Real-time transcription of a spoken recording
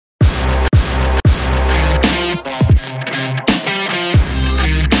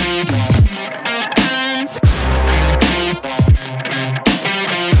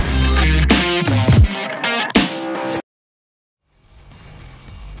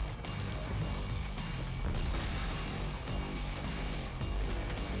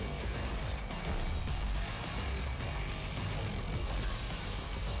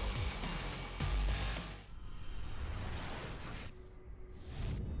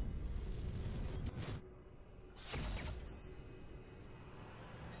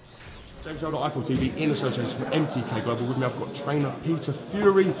James Elder, Eiffel TV, in association with MTK Global. With me, I've got trainer Peter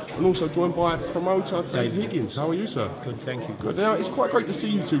Fury, and also joined by promoter Dave Higgins. How are you, sir? Good, thank you. Good. Now, it's quite great to see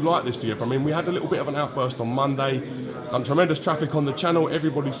you two like this together. I mean, we had a little bit of an outburst on Monday, done tremendous traffic on the channel,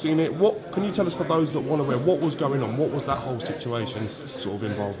 everybody's seen it. What can you tell us, for those that want to know, what was going on? What was that whole situation sort of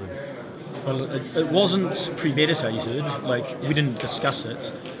involving? Well, it wasn't premeditated, like, we didn't discuss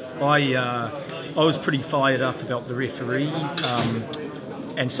it. I was pretty fired up about the referee,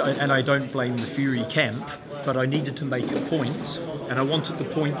 and I don't blame the Fury camp, but I needed to make a point, and I wanted the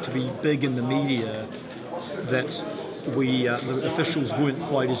point to be big in the media that the officials weren't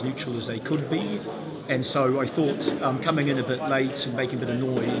quite as neutral as they could be, and so I thought coming in a bit late and making a bit of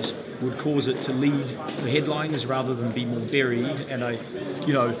noise would cause it to lead the headlines rather than be more buried, and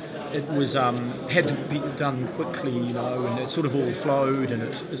it was had to be done quickly, and it sort of all flowed, and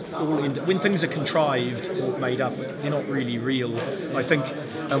it all ended. When things are contrived or made up, they're not really real. I think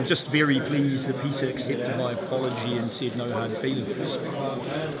I'm just very pleased that Peter accepted my apology and said no hard feelings.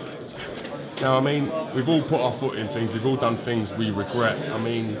 Now, I mean, we've all put our foot in things, we've all done things we regret. I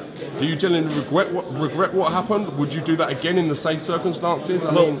mean, do you genuinely regret what happened? Would you do that again in the same circumstances?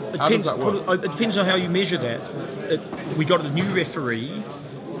 I mean, how does that work? It depends on how you measure that. We got a new referee.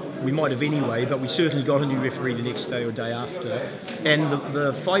 We might have anyway, but we certainly got a new referee the next day or day after. And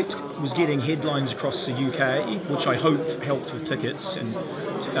the fight was getting headlines across the UK, which I hope helped with tickets and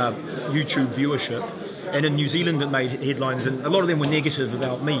YouTube viewership. And in New Zealand it made headlines, and a lot of them were negative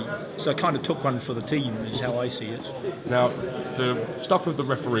about me. So I kind of took one for the team, is how I see it. Now, the stuff with the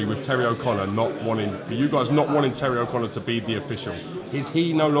referee, with Terry O'Connor not wanting Terry O'Connor to be the official, is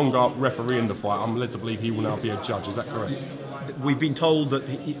he no longer refereeing the fight? I'm led to believe he will now be a judge, is that correct? We've been told that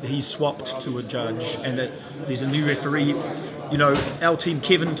he's swapped to a judge and that there's a new referee. Our team,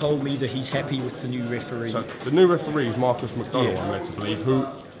 Kevin, told me that he's happy with the new referee. So the new referee is Marcus McDonnell, yeah. I'm led to believe, who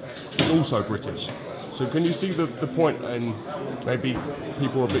is also British. So can you see the point, and maybe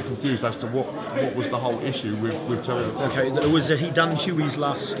people are a bit confused as to what was the whole issue with Terry? Okay, it was that he'd done Huey's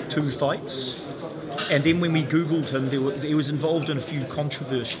last 2 fights, and then when we Googled him, he was involved in a few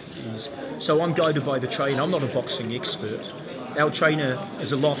controversies. So I'm guided by the trainer. I'm not a boxing expert. Our trainer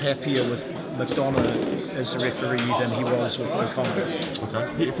is a lot happier with McDonough as a referee than he was with O'Connor.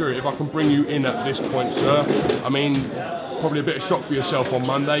 Okay, Peter Fury, if I can bring you in at this point, sir. I mean, probably a bit of shock for yourself on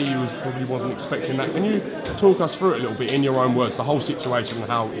Monday. You probably wasn't expecting that. Can you talk us through it a little bit in your own words, the whole situation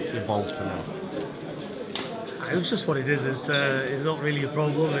and how it's evolved to now? It was just what it is. It's not really a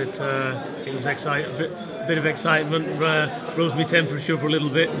problem. It was a bit of excitement, rose my temperature for a little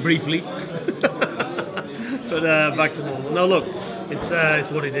bit, briefly. But back to normal. No, look,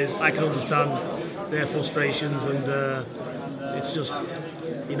 it's what it is. I can understand their frustrations, and it's just,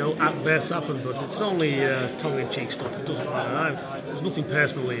 at best happened, but it's only tongue-in-cheek stuff. It doesn't matter. There's nothing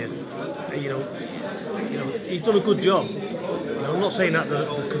personal here. He's done a good job. I'm not saying that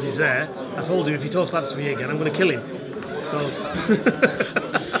because he's there. I told him if he talks that to me again, I'm going to kill him. So,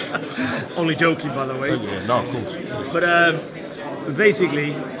 only joking, by the way. Yeah, no, of course. But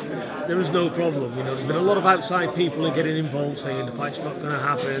basically, there is no problem. There's been a lot of outside people who are getting involved, saying the fight's not going to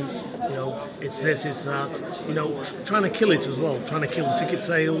happen. It's this, it's that. Trying to kill it as well. Trying to kill the ticket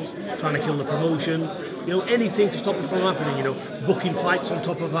sales. Trying to kill the promotion. Anything to stop it from happening. Booking fights on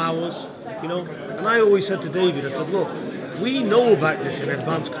top of ours. And I always said to David, I said, look, we know about this in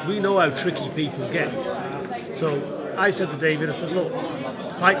advance because we know how tricky people get. So I said to David, I said, look,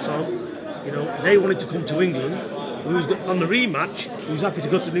 fight's on. They wanted to come to England. We was on the rematch. He was happy to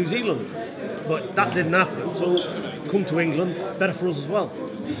go to New Zealand, but that didn't happen. So come to England, better for us as well.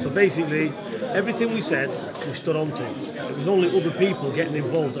 So basically, everything we said, we stood on to. It was only other people getting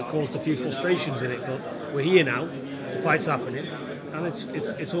involved that caused a few frustrations in it. But we're here now. The fight's happening, and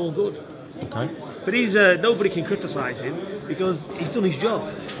it's all good. Okay. But he's nobody can criticise him because he's done his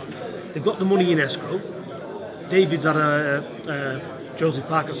job. They've got the money in escrow. David's had Joseph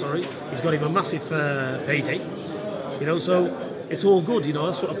Parker, he's got him a massive payday. So it's all good.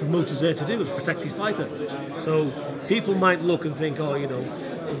 That's what a promoter's there to do, is protect his fighter. So people might look and think,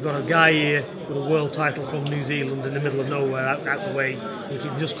 we've got a guy here with a world title from New Zealand in the middle of nowhere, out the way. We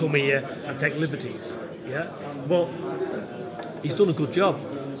can just come here and take liberties. Yeah, but he's done a good job.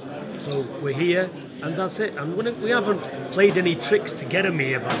 So we're here, and that's it. And we haven't played any tricks to get him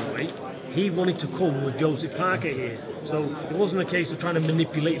here, by the way. He wanted to come with Joseph Parker here. So it wasn't a case of trying to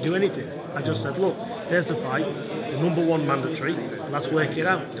manipulate or do anything. I just said, look, there's the fight, the #1 mandatory, let's work it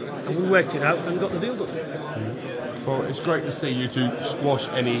out. And we worked it out and got the deal done. Well, it's great to see you two squash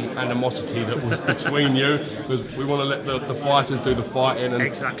any animosity that was between you, because we want to let the fighters do the fighting, and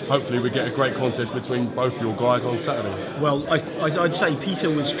Exactly. hopefully we get a great contest between both your guys on Saturday. Well, I'd say Peter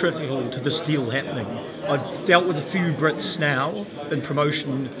was critical to this deal happening. I've dealt with a few Brits now in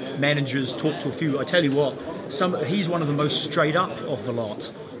promotion, managers, talked to a few. I tell you what, he's one of the most straight up of the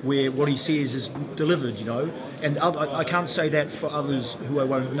lot, where what he says is delivered, you know. And I can't say that for others who I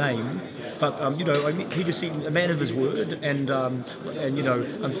won't name, but you know, I mean, Peter seemed a man of his word, and you know,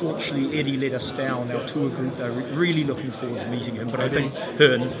 unfortunately Eddie let us down. Our tour group, they're really looking forward to meeting him, but I think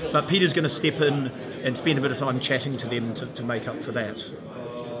Hearn. But Peter's going to step in and spend a bit of time chatting to them to make up for that.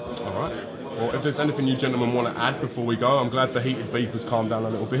 All right. Well, if there's anything you gentlemen want to add before we go, I'm glad the heated beef has calmed down a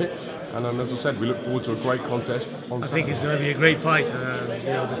little bit. And as I said, we look forward to a great contest on Saturday. I think it's going to be a great fight.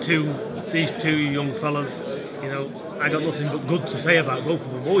 You know, these two young fellas, you know, I got nothing but good to say about both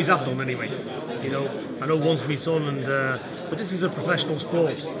of them. Always have done anyway. You know, I know one's my son, but this is a professional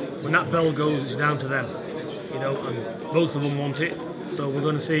sport. When that bell goes, it's down to them. You know, and both of them want it. So we're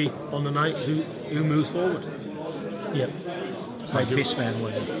going to see on the night who moves forward. Yeah. Make best man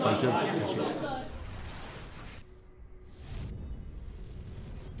win. Thank you. Thank you.